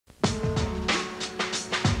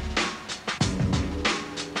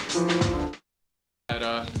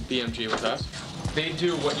at BMG with us. They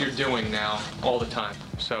do what you're doing now all the time.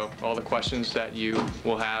 So all the questions that you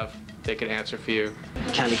will have, they can answer for you.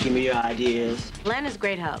 Kind of give me your ideas. Len is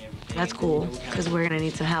great help. That's cool, because we're gonna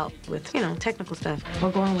need some help with, you know, technical stuff.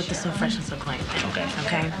 We're going with the So Fresh and So Clean.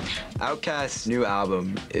 Okay. Outkast's new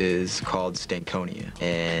album is called Stankonia,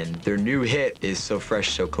 and their new hit is So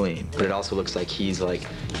Fresh, So Clean. But it also looks like he's like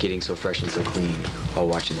getting so fresh and so clean while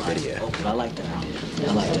watching the video. I like that idea.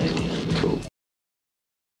 I like that idea. Cool.